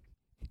it.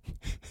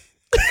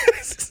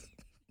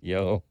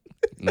 Yo,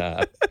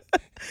 nah.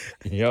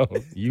 Yo,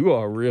 you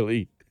are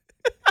really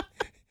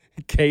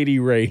Katie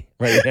Ray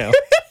right now.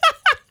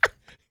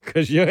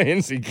 Because your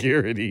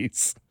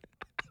insecurities.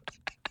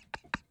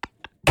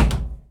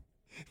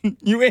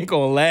 You ain't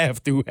going to laugh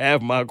through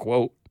half my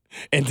quote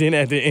and then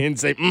at the end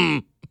say,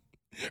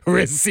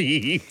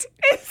 received.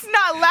 It's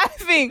not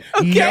laughing.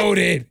 Okay.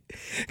 Noted.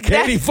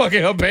 Katie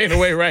fucking her pain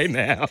away right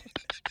now.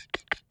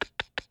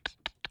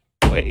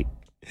 Wait.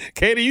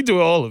 Katie, you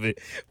do all of it.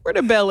 Where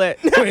the bell at?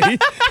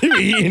 Wait, you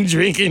eating,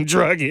 drinking,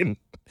 drugging,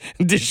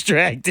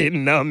 distracted,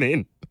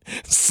 numbing,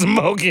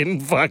 smoking,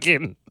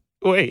 fucking.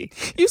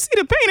 Wait. You see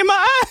the pain in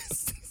my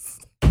eyes?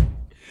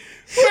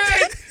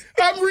 Wait,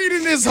 I'm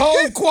reading this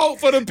whole quote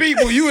for the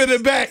people. You in the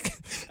back.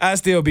 I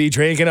still be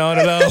drinking on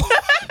the low.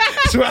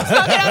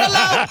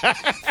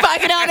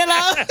 Fucking on the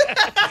low.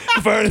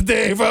 First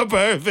thing for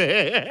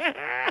perfect.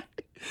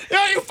 Yo,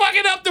 you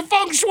fucking up the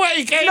feng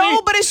shui, Katie.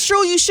 No, but it's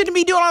true. You shouldn't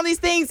be doing all these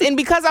things. And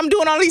because I'm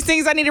doing all these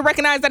things, I need to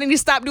recognize that I need to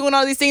stop doing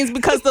all these things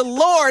because the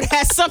Lord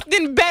has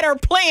something better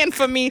planned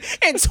for me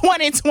in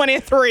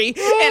 2023. And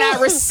I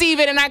receive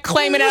it and I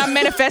claim it and I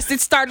manifest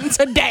it starting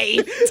today.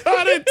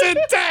 Starting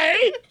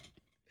today.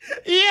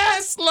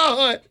 Yes,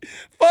 Lord.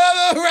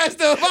 For the rest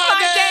of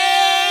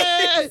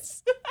our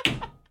days.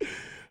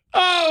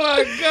 Oh,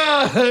 my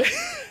God.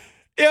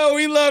 Yo,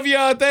 we love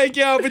y'all. Thank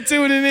y'all for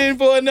tuning in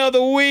for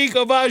another week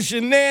of our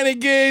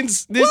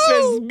shenanigans. This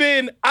has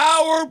been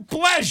our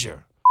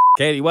pleasure.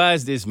 Katie, why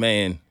is this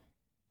man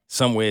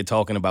somewhere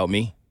talking about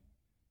me?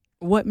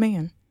 What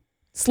man?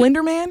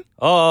 Slender Man?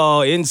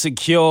 Oh,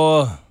 insecure.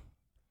 I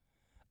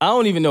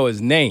don't even know his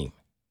name.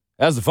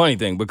 That's the funny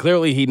thing, but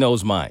clearly he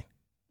knows mine.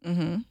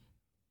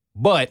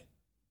 But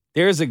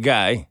there's a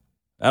guy,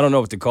 I don't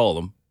know what to call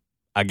him,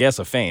 I guess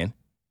a fan,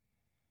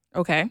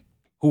 Okay.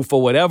 who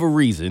for whatever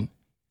reason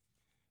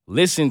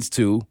listens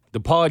to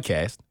the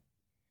podcast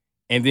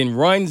and then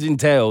runs and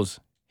tells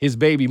his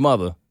baby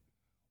mother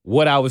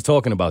what I was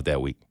talking about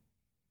that week.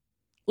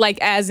 Like,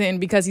 as in,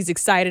 because he's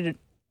excited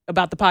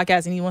about the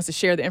podcast and he wants to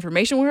share the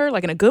information with her,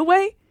 like in a good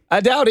way? I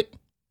doubt it.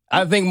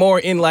 I think more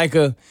in like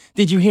a,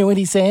 did you hear what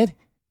he said?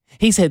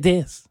 He said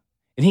this,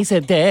 and he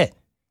said that.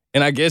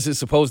 And I guess it's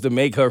supposed to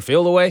make her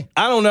feel the way?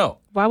 I don't know.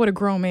 Why would a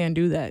grown man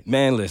do that?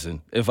 Man,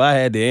 listen, if I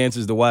had the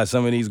answers to why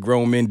some of these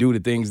grown men do the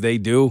things they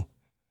do,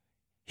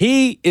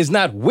 he is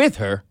not with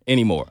her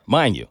anymore,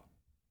 mind you.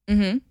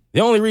 Mm-hmm.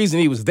 The only reason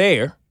he was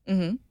there,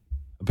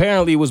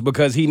 apparently, was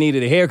because he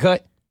needed a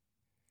haircut.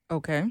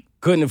 Okay.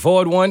 Couldn't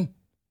afford one.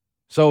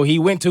 So he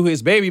went to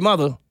his baby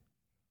mother,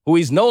 who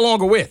he's no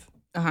longer with.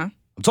 Uh-huh.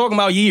 I'm talking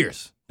about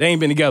years. They ain't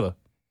been together.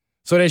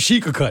 So that she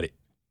could cut it.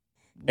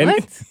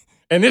 What?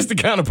 And this the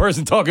kind of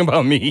person talking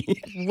about me.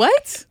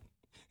 What?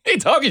 They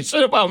talking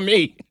shit about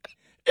me.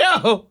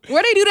 Yo.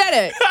 Where they do that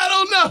at? I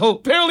don't know.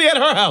 Apparently at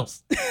her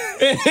house.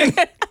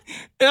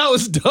 and I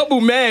was double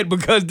mad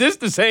because this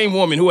the same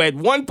woman who at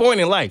one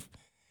point in life,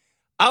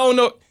 I don't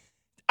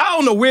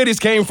know where this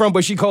came from,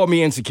 but she called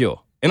me insecure.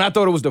 And I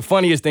thought it was the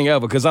funniest thing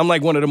ever because I'm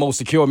like one of the most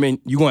secure men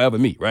you're going to ever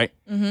meet, right?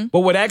 Mm-hmm. But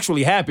what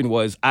actually happened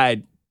was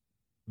it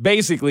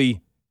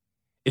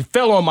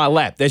fell on my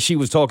lap that she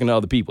was talking to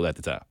other people at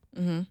the time.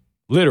 Mm-hmm.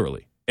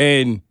 Literally.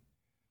 And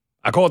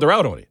I called her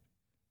out on it.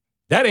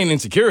 That ain't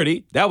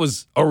insecurity. That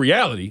was a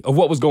reality of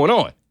what was going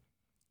on.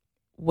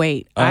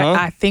 Wait,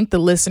 I think the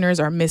listeners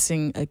are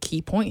missing a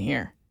key point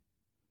here.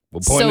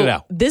 We'll point it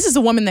out. This is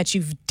a woman that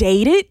you've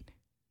dated?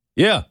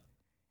 Yeah.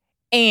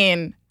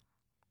 And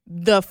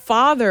the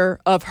father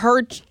of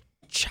her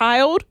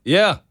child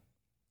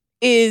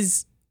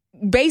is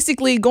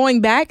basically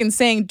going back and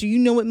saying, do you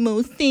know what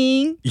Mo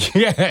think?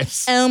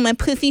 Yes. Oh, my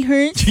pussy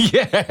hurts?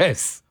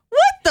 Yes.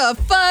 What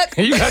the fuck?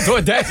 And you got the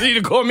audacity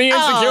to call me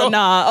insecure? Oh,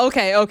 nah.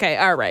 Okay.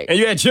 All right. And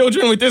you had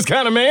children with this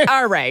kind of man?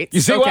 All right. You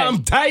see why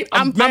I'm tight?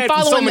 I'm mad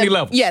for so many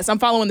levels. Yes, I'm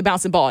following the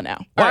bouncing ball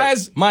now. Why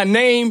is my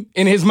name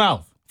in his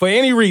mouth for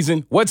any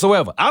reason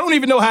whatsoever? I don't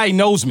even know how he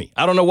knows me.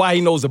 I don't know why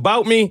he knows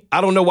about me.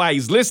 I don't know why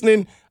he's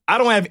listening. I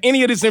don't have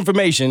any of this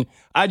information.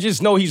 I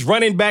just know he's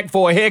running back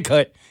for a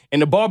haircut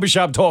and the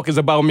barbershop talk is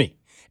about me.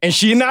 And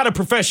she's not a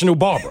professional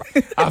barber.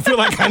 I feel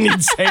like I need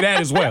to say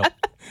that as well.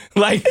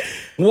 Like,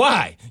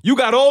 why? You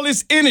got all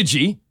this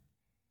energy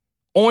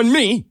on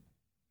me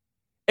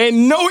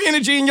and no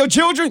energy in your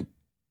children?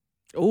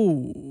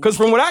 Ooh. Because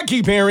from what I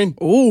keep hearing,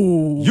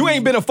 you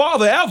ain't been a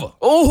father ever.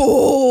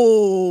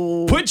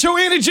 Ooh. Put your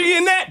energy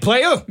in that,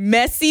 player.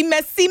 Messy.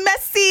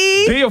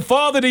 Be a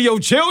father to your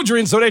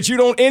children so that you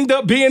don't end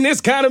up being this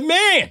kind of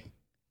man.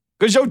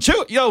 Because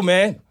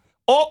man,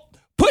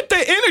 put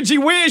the energy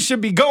where it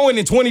should be going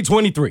in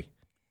 2023.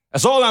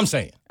 That's all I'm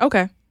saying.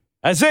 Okay.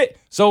 That's it.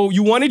 So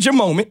you wanted your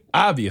moment,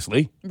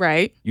 obviously.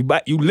 Right. You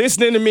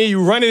listening to me,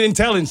 you running and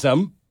telling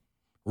something.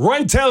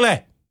 Run tell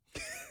that.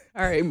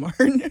 All right,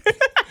 Martin.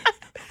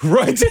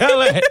 Run tell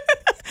that.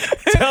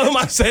 Tell him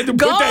I said to put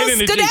that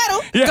energy.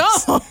 Skedaddle.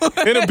 Yes. Go.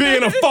 Into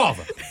being a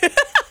father.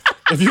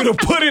 If you'd have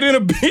put it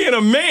into being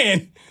a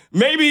man,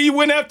 maybe you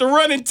wouldn't have to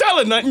run and tell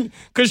her nothing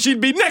because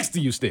she'd be next to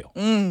you still.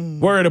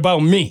 Worried about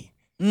me.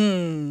 I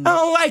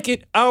don't like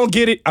it. I don't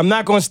get it. I'm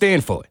not going to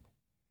stand for it.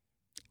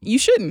 You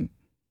shouldn't.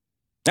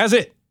 That's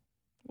it.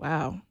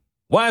 Wow.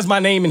 Why is my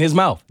name in his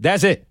mouth?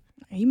 That's it.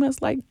 He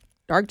must like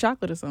dark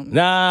chocolate or something.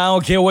 Nah, I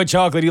don't care what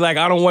chocolate he like.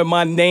 I don't want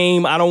my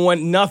name. I don't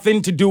want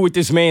nothing to do with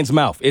this man's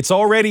mouth. It's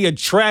already a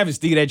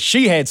travesty that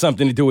she had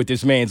something to do with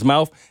this man's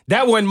mouth.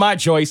 That wasn't my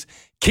choice.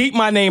 Keep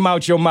my name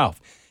out your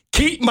mouth.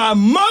 Keep my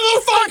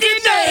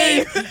motherfucking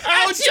name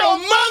out your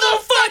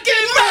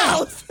motherfucking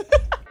mouth.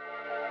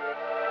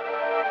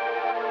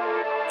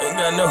 Ain't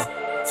got no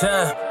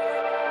time.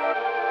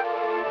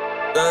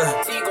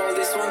 T-Go,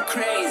 this one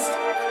crazy.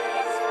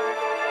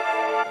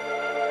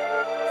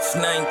 It's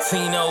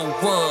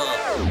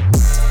 1901.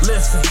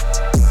 Listen,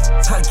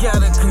 I got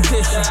a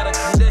condition.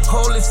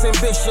 All this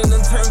ambition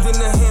and turned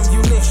into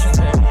ammunition.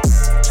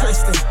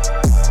 Tristan,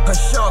 a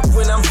shark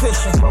when I'm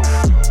fishing.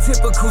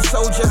 Typical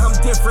soldier, I'm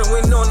different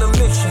when on a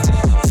mission.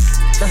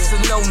 That's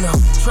a no-no.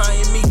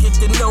 Trying me get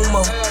the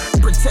no-mo.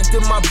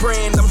 Protecting my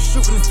brand, I'm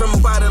shooting from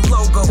by the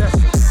logo.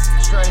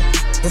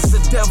 It's a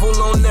devil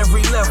on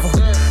every level.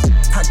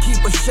 I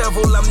keep a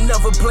shovel, I'm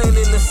never planning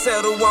to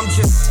settle. I'm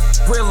just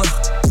realer.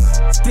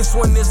 This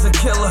one is a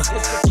killer.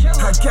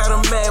 I got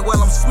him mad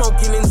while I'm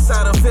smoking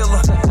inside a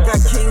villa.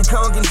 Got King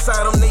Kong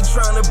inside him, they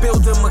trying to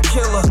build him a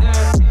killer.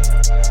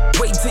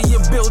 Wait till you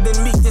build and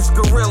meet this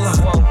gorilla.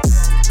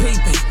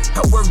 Peep it,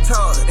 I worked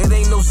hard, it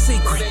ain't no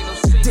secret.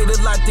 Did a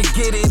lot to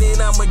get it,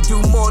 and I'ma do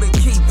more to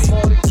keep it.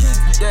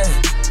 Yeah,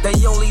 they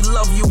only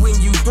love you when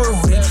you through.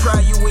 They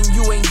try you when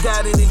you ain't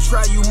got it, and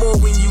try you more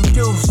when you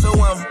do. So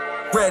I'm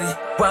ready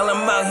while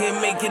I'm out here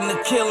making the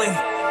killing.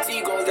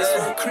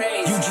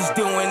 You just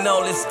doing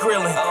all this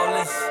grilling.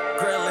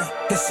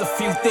 It's a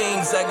few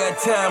things I got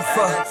time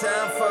for,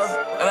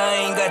 and I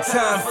ain't got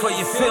time for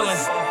your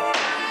feelings.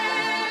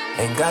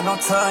 Ain't got no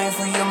time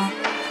for your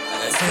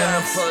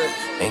feelings.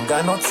 Ain't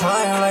got no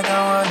time like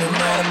I'm running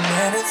out of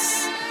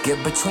minutes. Get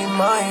between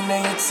mine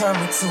and you turn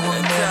me to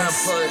a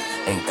menace.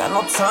 Ain't got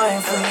no time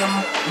for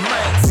your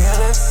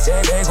feelings.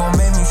 They gon'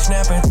 make me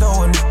snap and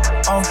throw it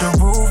off the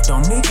roof.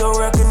 need no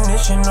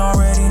recognition,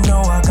 already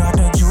know I got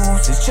the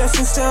juice. It's chess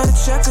instead of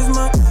checkers,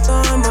 my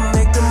I'ma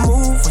make the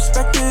move.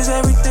 Respect is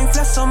everything,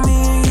 flex on me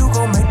and you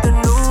gon' make the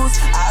news.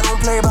 I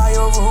don't play by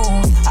your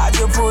rules, I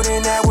just put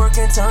in that work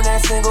and turn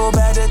that single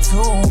back to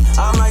two.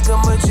 I'm like a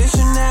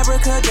magician,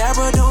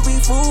 abracadabra, don't be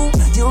fooled.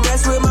 You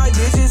mess with my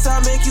digits, I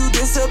make you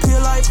disappear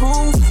like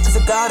proof. Cause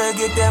I gotta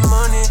get that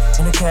money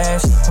and the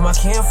cash for my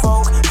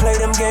kinfolk. Play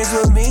them games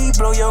with me,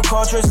 blow your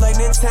cartridge like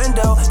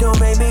Nintendo. Don't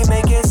make me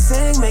make it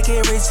sing, make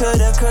it reach to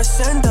the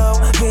crescendo.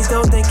 Please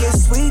don't think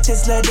it's sweet,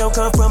 just let it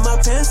come from a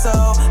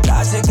pencil.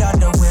 Logic out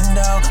the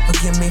window,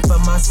 forgive me for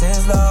my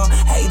sins, Lord.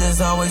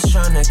 Haters always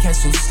trying to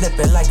catch you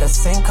slipping like a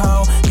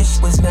sinkhole.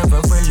 This was never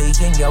really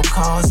in your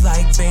cause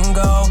like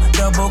bingo.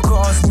 Double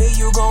cross me,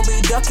 you gon' be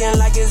ducking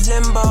like it's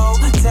limbo.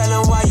 Tell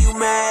them why you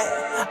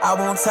mad, I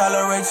won't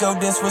tolerate your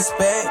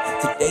disrespect.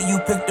 Today you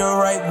picked the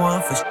right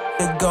one for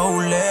to go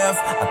left.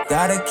 I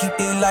gotta keep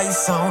these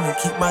lights on and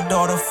keep my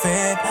daughter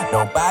fed.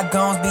 No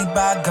bygones be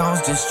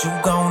bygones, just you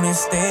gone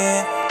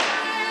instead.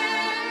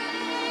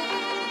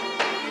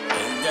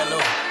 Ain't got no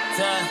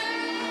time.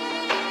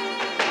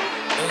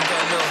 Ain't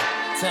got no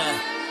time.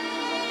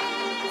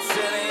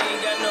 Said I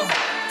ain't got no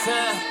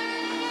time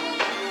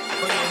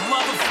for your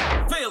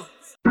motherfucking feelings.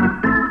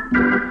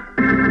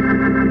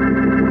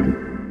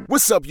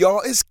 What's up,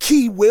 y'all? It's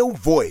Key Will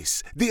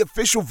Voice, the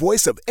official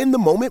voice of In the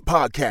Moment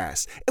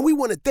podcast. And we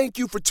want to thank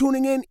you for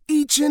tuning in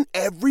each and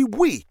every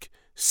week.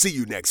 See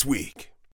you next week.